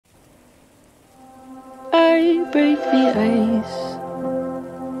they break the ice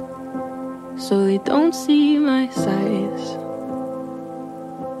so they don't see my size.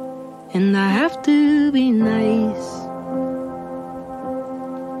 And I have to be nice,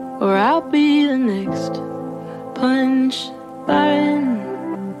 or I'll be the next punch line.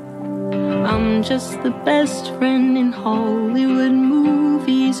 I'm just the best friend in Hollywood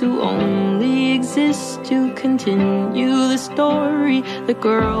movies who only exist to continue the story. The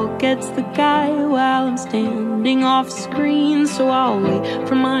girl gets the guy while I'm standing off screen, so I'll wait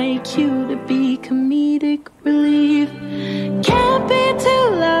for my cue to be comedic relief. Can't be too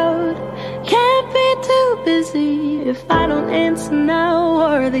loud, can't be too busy. If I don't answer now,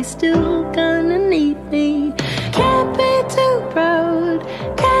 are they still gonna need me? Can't be too proud,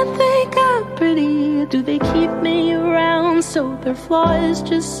 can't think I'm pretty. Do they keep me around so their flaws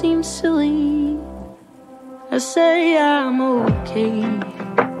just seem silly? I say I'm okay,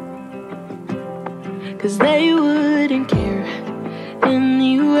 'cause they wouldn't care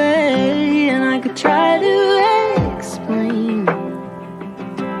anyway. And I could try to explain,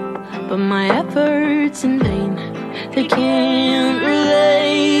 but my efforts in vain. They can't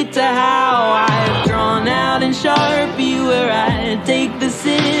relate to how I've drawn out in Sharpie where I take the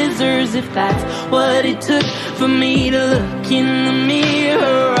scissors. If that's what it took for me to look in the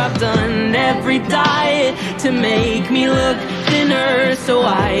mirror, I've done every diet to make me look thinner. So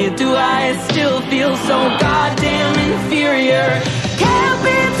why do I still feel so goddamn inferior? Can't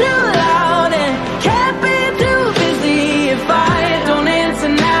be too loud and can't be too busy. If I don't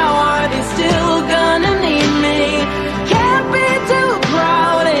answer now, are they still gonna need me? Can't be too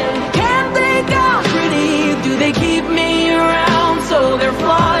proud and can't think I'm pretty. Do they keep me around so their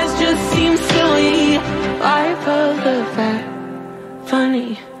flaws just seem silly? Life of a fat,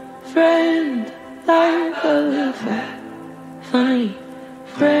 funny friend. Life of a fat, funny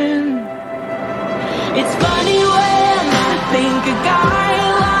friend. It's